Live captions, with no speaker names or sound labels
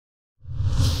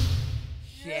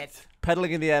shit.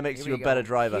 Pedaling in the air makes you a better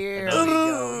driver. Here we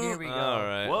go. Here we go. All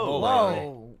right.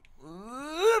 Whoa.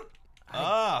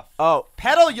 Oh.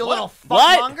 Pedal, you little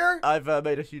fuckmonger. I've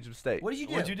made a huge mistake. What did you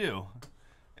do? What'd you do?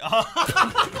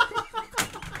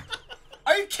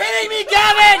 Are you kidding me,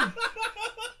 Gavin?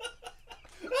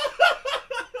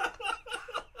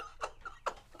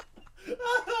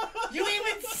 You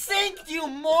even synced, you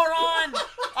moron!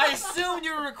 I assumed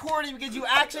you were recording because you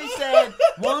actually said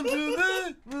 1, 2,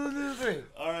 3.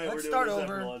 All right, Let's start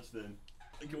over. Launch, then.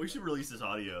 We should release this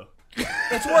audio.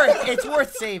 It's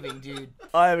worth saving, dude.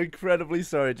 I am incredibly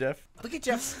sorry, Jeff. Look at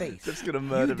Jeff's face. Jeff's gonna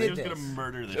murder me. did Jeff's this. gonna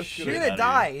murder this shit. You're gonna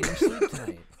die in your sleep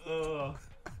tonight. Go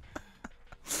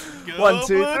 1,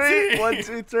 2, Blue 3. Team. 1,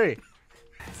 2, 3.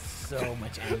 So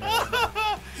much anger.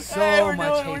 Right so hey, much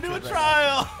we're hatred. doing a right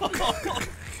trial.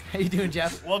 How you doing,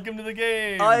 Jeff? Welcome to the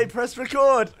game. I pressed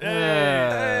record.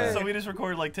 Hey. So we just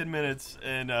recorded like 10 minutes,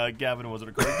 and Gavin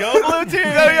wasn't recording. Go Blue Team! Go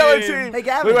Yellow Team! Hey,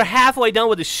 Gavin. We were halfway done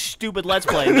with this stupid Let's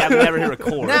Play, and Gavin never hit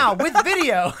record. Now with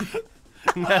video.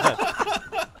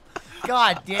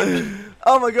 God damn it!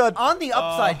 Oh my god. On the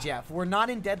upside, Jeff, we're not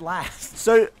in dead last.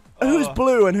 So, who's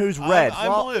blue and who's red?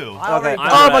 I'm blue. I already I'm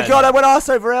Oh my red. god, I went ass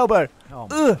over elbow. Oh my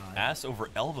God. Ass over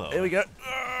elbow. Here we go.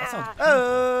 That sounds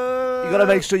You gotta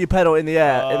make sure you pedal in the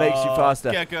air. It makes you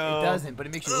faster. Gecko. It doesn't, but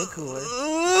it makes you look cooler.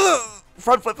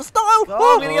 Front flip for style.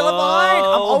 Oh, I'm gonna get left behind.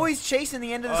 I'm always chasing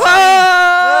the end of the screen.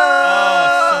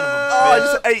 I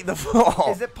just ate the floor.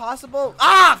 Is it possible?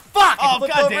 Ah, fuck! Oh, I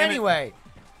flipped God over damn it. anyway.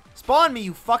 Spawn me,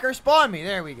 you fucker! Spawn me.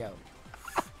 There we go.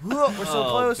 We're so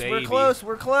close. We're baby. close.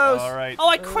 We're close. All right. Oh,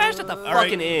 I crashed at the All right,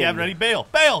 fucking end. Gavin, ready? Bail.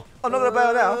 Bail. I'm not gonna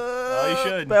bail now. Oh, you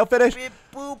should. Bail finish. Beep,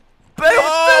 boop. Bail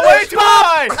Oh, way finish. too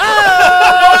high.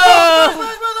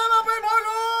 Oh!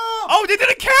 Oh, they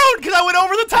didn't count because I went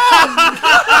over the top.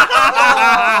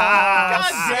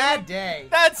 God Sad day.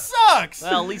 That sucks.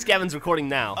 Well, at least Gavin's recording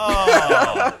now.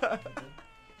 Oh.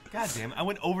 God damn it. I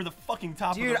went over the fucking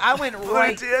top Dude, of the... I went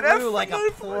right DNF, through like a no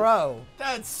pro.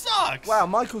 That sucks. Wow,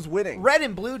 Michael's winning. Red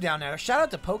and blue down there. Shout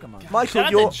out to Pokemon. Michael, Shout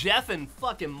out you're to Jeff and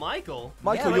fucking Michael.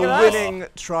 Michael, Yeah, you're look at us. winning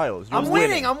trials. You're I'm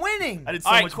winning. I'm winning. I did so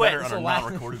All right, much quit. better on This'll a last-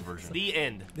 not-recorded version. The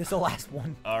end. This'll last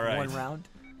one round.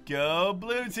 Go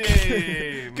Blue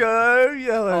Team. Go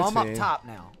yellow Oh, I'm up team. top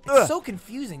now. It's Ugh. so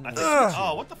confusing. I to think- switch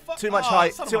oh, what the fuck? Too much Oh,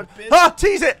 height. son of Too a much. bitch. Ah,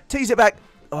 tease it. Tease it back.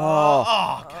 Oh,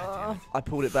 Oh, God damn it. I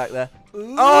pulled it back there.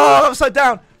 Oh, I'm upside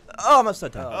down. Oh, I'm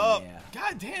upside down. Oh, yeah.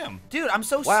 God damn. Dude, I'm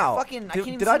so Wow. fucking. I Did- can't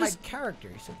even did see I my just- character.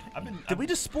 He's so tiny. Did we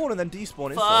just spawn and then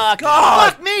despawn? Fuck.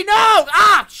 God. Fuck me! No!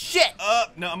 Ah, shit!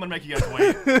 No, I'm gonna make you guys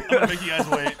wait. I'm gonna make you guys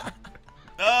wait.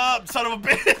 Son of a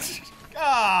bitch.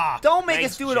 Ah. Don't make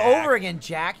Thanks, us do it Jack. over again,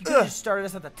 Jack. You could have just started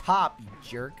us at the top, you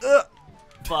jerk.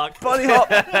 Fuck. Bunny hop.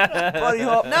 Bunny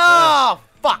hop. No!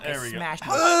 Fuck! There I we go. smashed I've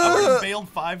my. already bailed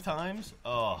 5 times.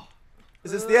 Oh.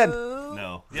 Is this the end?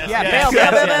 No. Yes, Yeah, yes, bail,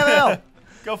 yes, bail, yes. bail, bail.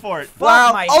 Go for it.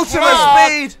 Wow. my Ultimate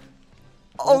head. speed.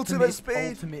 Ultimate speed.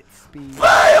 Ultimate speed.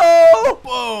 Fail.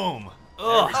 Boom.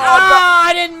 Ugh. Ah,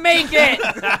 I didn't make it!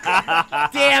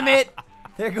 Damn it!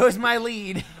 There goes my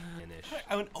lead.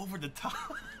 I went over the top.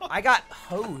 I got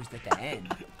hosed at the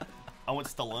end. I went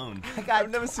Stallone. I've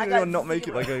never seen anyone not make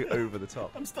it by going over the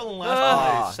top. I'm still in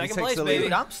last place. Second he takes place, the lead. baby.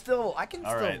 Dude, I can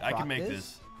All still right, I rock can make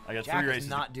this. I got Jack 3 is races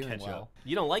not to doing catch well. up.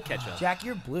 You don't like ketchup. Jack,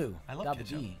 you're blue. I love double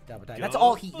ketchup. D, double D. Go That's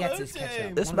all he gets Blue is ketchup.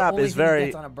 Team. This One of the map only is things he very-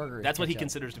 gets on a burger is That's what he ketchup.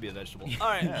 considers to be a vegetable. All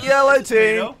right. Yellow team.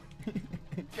 Tomato.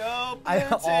 Go Blue I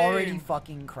Team. already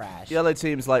fucking crashed. Yellow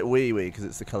team's like wee wee because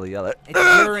it's the color yellow. It's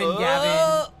urine,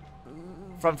 Gavin.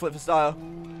 Front flip for style.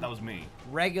 That was me.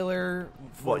 Regular.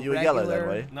 What, you were regular. yellow then,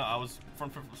 were you? No, I was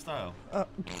front foot style. Oh,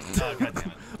 God damn it.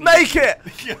 Make it!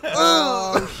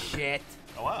 Oh shit.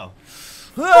 Oh, wow.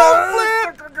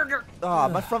 Front flip! Ah,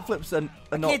 my front flips are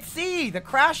I not. can't see. The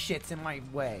crash shit's in my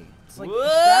way. It's like Whoa.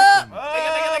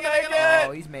 distracting me. Oh,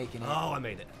 Oh, he's making it. Oh, I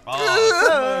made it.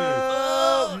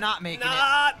 Oh, not making it.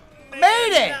 Not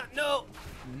Made it! No.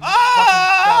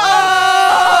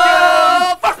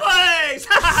 Oh! First place!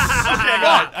 Okay,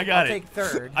 I got I'll it. take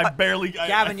third. I barely.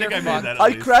 Gavin, I think you're I made fucked. that. At I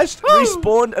least. crashed,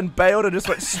 respawned, and bailed, and just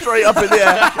went straight up in the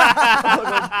air.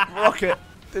 Like a rocket.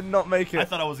 Did not make I it.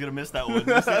 thought I was gonna miss that one.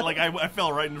 Like I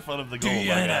fell right in front of the goal. when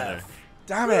I got there.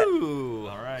 Damn it. Ooh.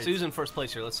 All right. Susan, first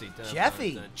place here. Let's see.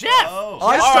 Jeffy. Jeff! Oh.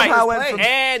 I Jeff somehow first went from. place.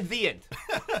 And the end.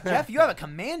 Jeff, you have a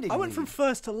commanding I went lead. from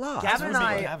first to last. Gavin and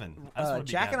I, Gavin. I just wanna be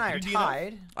Jack and I are Gavin. You DNF?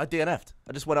 tied. I DNF'd.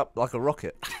 I just went up like a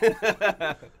rocket.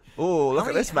 Oh, look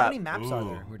at this How map. many maps are Ooh.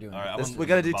 there we're doing? All right, We're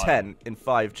gonna do 10 in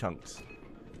 5 chunks.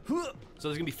 So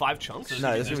there's gonna be 5 chunks.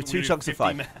 No, there's gonna be 2 chunks of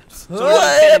 5. Maps. So we're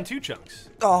doing 10 in 2 chunks.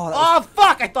 Oh, that was- Oh,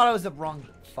 fuck! I thought I was the wrong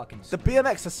fucking... the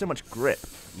BMX has so much grip.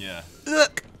 Yeah.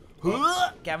 Ugh.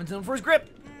 Gavin's in for his grip.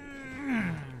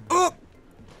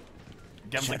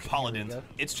 Gavin's like Paladin.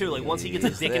 It's true. Like once he gets a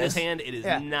dick in his hand, it is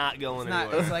not going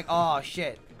anywhere. It's like, oh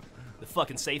shit. The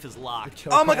fucking safe is locked.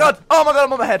 Oh my god! Oh my god!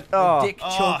 I'm on my head. Oh. Dick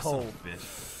chokehold.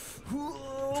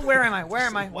 Where am I? Where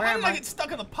am I? Where Why am did I I? get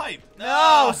stuck on the pipe?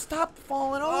 No! Stop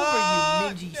falling over,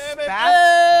 you mingy damn it.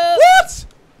 spat. What?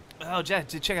 Oh, Jack,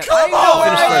 check out. I know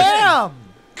where I am.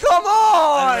 Come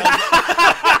on!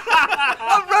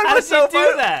 I ran How did you myself do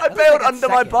out. that? I That bailed like a under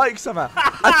my second. bike somehow.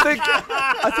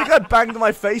 I think I banged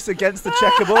my face against the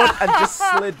checkerboard and just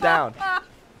slid down.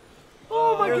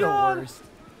 Oh my You're god. the worst.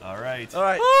 All right. All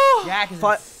right. Jack is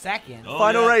Fi- in second. Oh,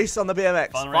 Final yeah. race on the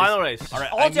BMX. Final race. All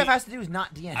right. All Jeff has to do is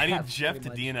not DNF. I need Jeff to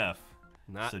pretty much. DNF.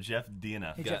 Not So Jeff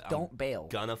DNF. Hey, Jeff, don't bail.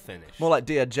 gonna finish. More like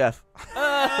Dear Jeff.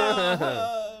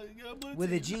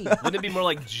 With a G. Wouldn't it be more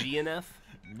like GNF?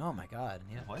 Oh my god,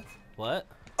 yeah. What? What?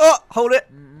 Oh, hold it.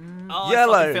 Oh, I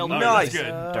Yellow. fucking failed All the right, Nice. that's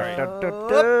good.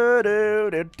 All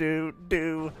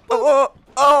right.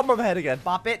 Oh, I'm on my head again.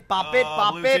 Bop it, bop it,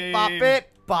 bop blue it, bop team. it,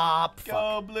 bop. Fuck.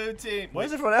 Go blue team.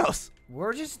 Where's everyone else?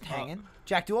 We're just hanging.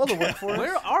 Jack, do all the work for us.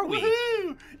 Where are we?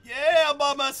 Woohoo! Yeah, I'm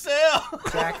by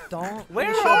myself. Jack, don't. Where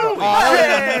finish are your we? boat. Oh,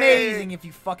 that Hey! was amazing if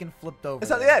you fucking flipped over. Is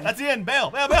that there. the end? That's the end. Bail.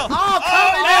 Bail. Bail. Oh,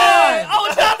 come man! on! Oh,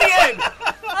 it's not the end.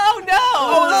 Oh no!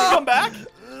 Oh, let you come back?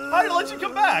 How did I let you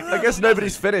come back? I guess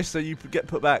nobody's finished, so you get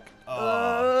put back.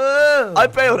 Oh. I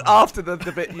bailed after the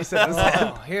bit you said was the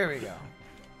end. Oh, here we go.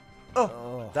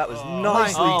 Oh, that was Oh.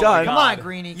 nicely Oh my done. God. Come on,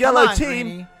 Greenie. Yellow Come on, team.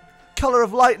 Greenie. Color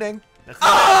of lightning. That's Come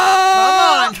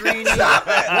on, Greenie.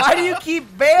 Why do you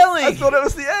keep bailing? I thought it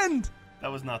was the end.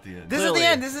 That was not the end. This is Clearly. the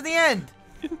end. This is the end.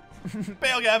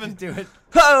 Bail, Gavin. Do it.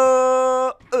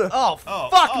 Oh, Oh, Oh,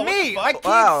 fuck oh, me. what I the can't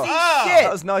Wow. see Ah, shit.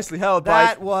 that was nicely held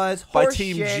That was by horse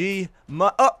Team shit. G.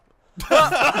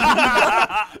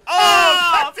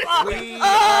 Oh, fuck. We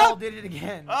all did it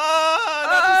again.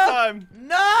 Not this time. No!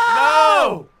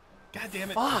 No. God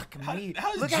damn it. Fuck How- me.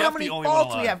 how is Look at Jeff how the many only one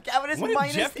faults we alive? have. Gavin is When did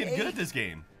minus Jeff get 8. good at this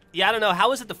game? Yeah, I don't know.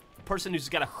 How is it the person who's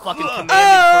got a fucking commanding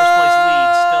first place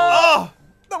lead still? Oh.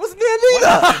 That wasn't the end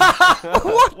either.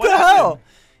 What What the happened? hell?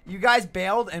 You guys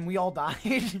bailed and we all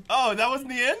died. Oh, that wasn't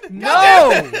the end? No! God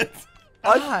damn it.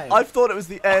 I thought it was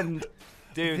the end.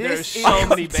 Dude, This there's is- so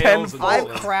many bails in this I've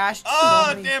one. crashed Oh,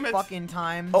 so many damn it. fucking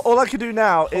times. All I can do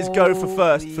now is go for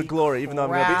first Holy for glory, even though I'm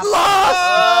going to crap. be lost.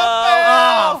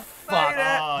 Oh, fuck.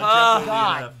 Oh, Jeff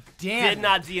God was damn. Did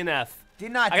not DNF.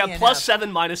 Did not I got DNF.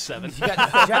 +7, -7. You got,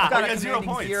 Jeff got I a got 0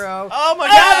 commanding points. 0. Oh my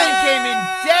Gavin God. came in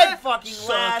dead fucking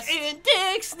last. Sucking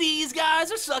dicks. These guys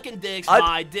are sucking dicks. I-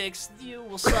 My dicks, you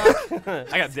will suck.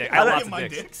 I got dick. I got don't lots Get of my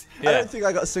dicks. dicks. I Yeah. don't think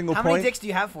I got a single How point. many dicks do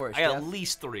you have for us, I got Jeff? at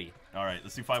least 3. All right,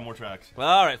 let's do 5 more tracks.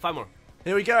 All right, 5 more.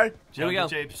 Here we go. Here we go.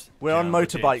 Japes. We're on Jumbo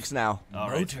motorbikes Japes. now. All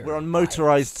right. We're on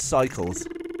motorized cycles.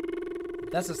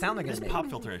 That's the sound they're This gonna make. pop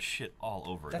filter has shit all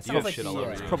over it. That You sounds have like shit the, all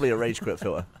over you. Probably a rage quit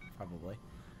filter. Probably.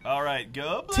 All right,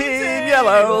 go blue Team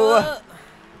Yellow.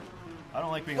 I don't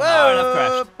like being All right,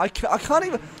 on I've crashed. I can't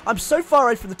even. I'm so far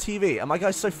away from the TV, and my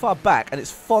guy's so far back, and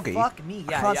it's foggy. Fuck me.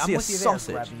 I Yeah, can't yeah, see I'm a with you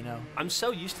sausage. there, Rabino. I'm so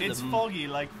used to It's the foggy,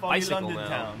 like foggy bicycle London now.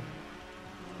 town.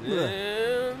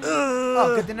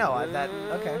 Oh, good to know.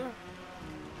 Okay.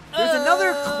 There's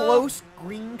another close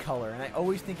green color, and I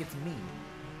always think it's me.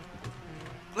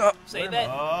 Say that.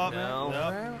 Oh,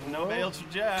 No. no bails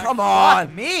for Jack. Come Fuck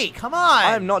on. me. Come on.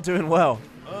 I'm not doing well.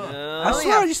 No. I only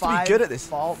swear I have used to be 5 good at this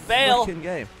fault. Fail. frickin'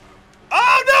 game.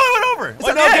 Oh no, it went over.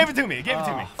 Well, that no, the it end? gave it to me. It gave it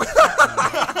to me.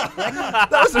 That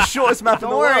was the shortest map in Don't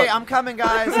the worry, world. I'm coming,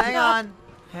 guys. Hang on.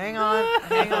 Hang on.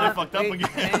 Hang I on. fucked up Wait, again.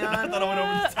 Hang I on. thought I went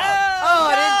over the top. Oh,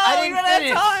 I didn't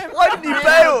finish. Why didn't you I bail?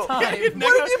 ran out of time. Why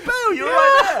didn't you bail? You were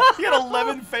right He had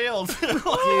 11 fails. Dude,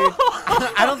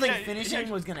 I don't think Yeah, finishing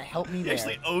was gonna help me He there.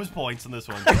 actually owes points in this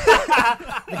one.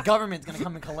 The government's gonna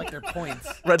come and collect their points.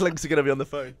 there. Red Links are going to be on the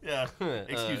phone. Yeah.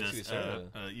 Excuse us. excuse us.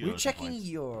 You We're owe us checking points.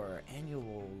 your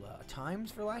annual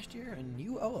times for last year, and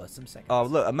you owe us some seconds. Oh,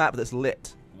 look, a map that's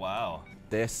lit. Wow.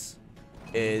 This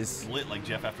is... Lit like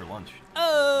Jeff after lunch.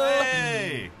 Oh.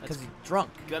 Hey. Because he's drunk.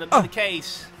 Gonna be the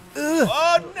case.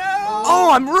 Oh no. Oh,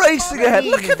 I'm racing ahead.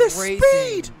 Look at this Racing.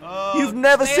 speed. Oh, You've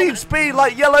never seen speed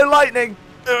like yellow lightning.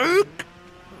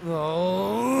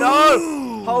 Oh.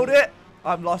 No. Hold it.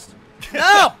 I'm lost.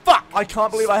 No! Fuck! I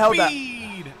can't believe I held that.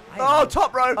 Speed. Oh,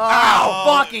 top row. Oh, Ow.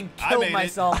 fucking I killed made it.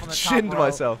 myself on I the top shinned row.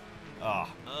 myself. Oh.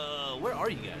 Where are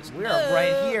you guys? We are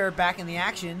right here, back in the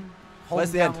action. Where's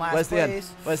holding the down end? last Where's the end?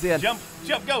 place. Where's the end?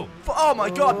 Jump, go. Oh my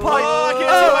god, pipe. Oh, I can't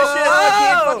see my shit. I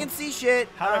can't Oh. fucking see shit.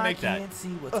 How do I make that? I can't see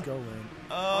what's going.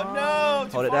 Oh no.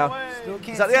 Too Hold it far down. away. Still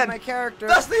can't that the see end? my character.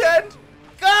 That's the end.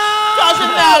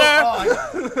 Doesn't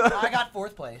matter. I got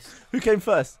 4th place. Who came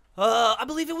first? I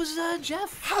believe it was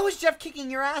Jeff. How is Jeff kicking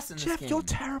your ass in this Jeff, game? you're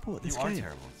terrible at this You are game.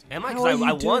 terrible. Am I? How Because are I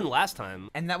you won doing? last time.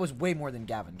 And that was way more than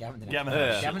Gavin. Gavin didn't. Gavin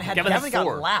Yeah. Gavin had got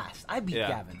 4. last. I beat Yeah.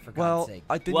 Gavin for God's Well, sake.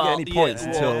 I didn't Well, get any points yeah.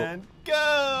 until And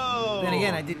go. Then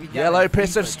again, I did beat Gavin. yellow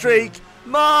piss of streak.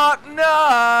 Mark,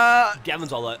 no.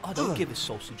 Gavin's all like, oh, don't give his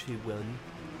sausage he win.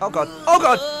 Oh god. Oh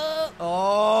god.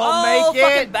 Oh, make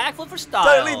it. Fucking backflip for style.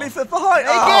 Don't leave me for behind.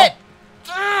 Make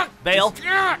Oh. it. Bail.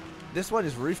 This one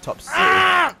is rooftop city.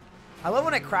 I love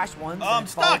when I crash once and I'm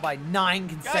it's followed stuck. by 9 God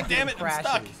consecutive damn it, I'm crashes.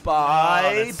 stuck. By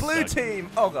Oh, that blue sucked. team.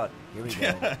 Oh god. Here we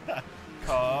go.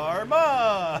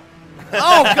 Karma.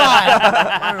 Oh God!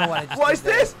 I don't know what I just What did is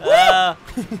there. this? Oh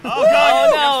god, Oh,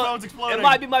 your no. phone's exploding. It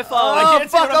might be my phone. Oh can't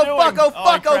see fuck! what I'm Oh fuck! doing. Oh Oh,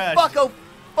 I fuck! Oh crashed. fuck! Oh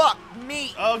fuck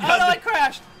me! Oh Oh, god, no, I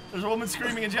crashed. there's a woman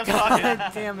screaming in Jeff's God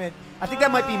pocket. damn it! I think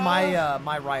that might be my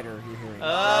my rider you're hearing.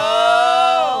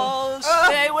 Oh,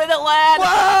 stay with it, lad.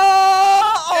 Oh,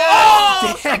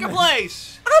 Oh, second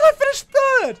place. how did I finish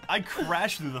third? I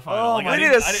crashed through the final. Oh, like, we I need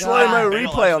didn't- a I didn't slow-mo fail,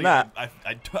 replay on actually.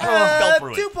 that. I fell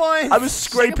through 2 it. points. I was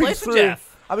scraping place for through.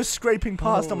 Jeff. I was scraping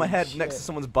past on my Holy head shit. next to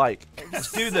someone's bike.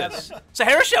 Let's do this.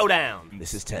 Sahara Showdown.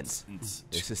 This is tense. Go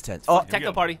This is tense. Oh, Techno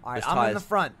go. party. All right, It's I'm in ties. the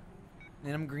front,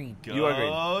 and I'm green. You are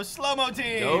green. slow-mo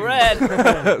team. Go red.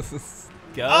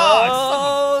 Go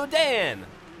Oh, Dan.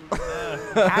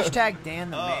 Hashtag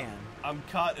Dan the Oh, man. I'm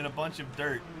caught in a bunch of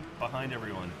dirt behind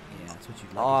everyone. Yeah, that's what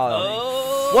you'd like.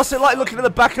 Oh. Oh. What's it like looking at the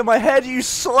back of my head, you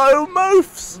slow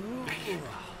moofs?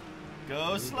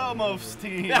 Go slow-mo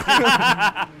team.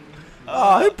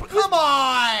 Oh, who, Come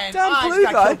on! Damn I blue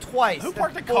just got guy. killed twice. Who That's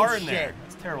parked a car in bullshit. there?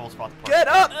 That's a terrible spot to park. get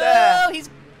up there! Oh, he's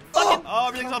fucking. Oh,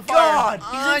 everything's on fire. God.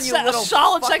 On, He's you in a little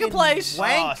solid second fucking place.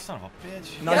 Wank. Oh, son of a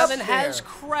bitch. Nice. Gavin Up has there.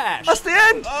 crashed. That's the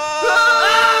end!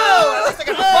 Oh, at least I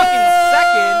got the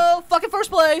fucking Oh, fucking first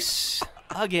place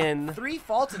again. second. 3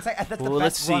 faults in second. That's the Well,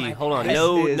 let's best run see. I've Hold on. had.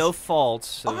 No, is- no faults.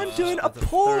 So I'm doing the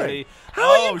appalling. 30. How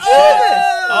are you Oh, doing shit.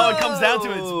 this? Oh, it comes down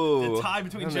to it. It's Oh. a tie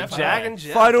between Jeff Jack and and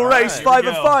Jeff. Final All race, right. 5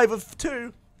 Here of we go. 5 of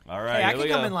 2 All Hey, I right. Here can we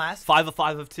come go. in last. 5 of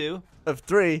 5 of 2. of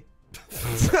 3.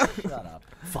 Shut up.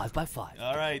 5 by 5.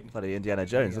 All right. Bloody Indiana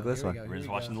Jones, look at this Here we one. go, We're here just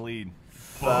we watching go. the lead.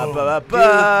 Ba, Boom. ba, ba,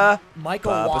 ba.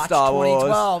 Michael Ba, ba, Watch Star Wars.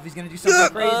 2012. He's gonna do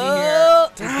something crazy here. Oh,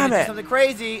 He's damn gonna it. do something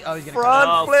crazy. Oh, he's gonna Front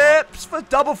Oh, flips for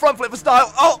double front flip for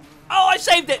style. Oh! Oh, I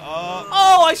saved it. Oh.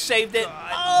 Oh, I saved it.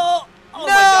 Oh, oh no, my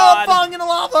God. falling into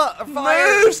lava or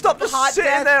fire. Move! Stop just Hot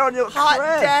sitting death. there on your Hot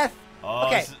crest. death. Oh,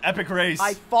 Okay. this is epic race.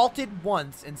 I faulted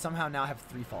once and somehow now have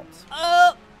 3 faults.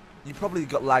 You probably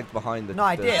got lagged behind the. No,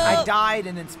 I the- did. I died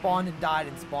and then spawned and died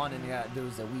and spawned and there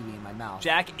was a wee wee in my mouth.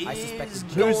 Jack I is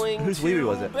suspected going whose to wee-wee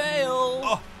was it? bail.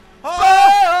 Oh.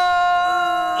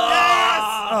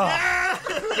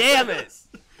 Oh, damn it.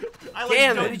 I Damn like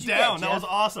it. dove Did you get, down. That Jeff? was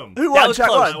awesome. Who That won? was Jack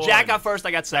close. won. Jack got first,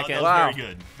 I got That second. was Wow. very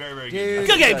good. Very, very Dude, good.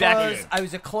 Good game, it Jack. was- I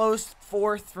was a close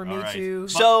 4th for me All right. too.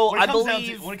 But So, when it I comes down to-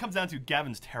 believe- when it comes down to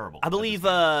Gavin's terrible. I at this believe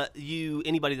game.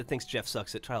 anybody that thinks Jeff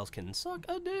sucks at trials can suck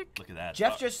a dick. Look at that.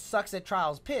 Jeff just sucks at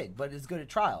Trials Pig, but is good at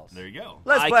Trials. There you go.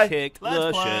 Let's I play. kicked Let's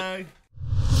the play. shit.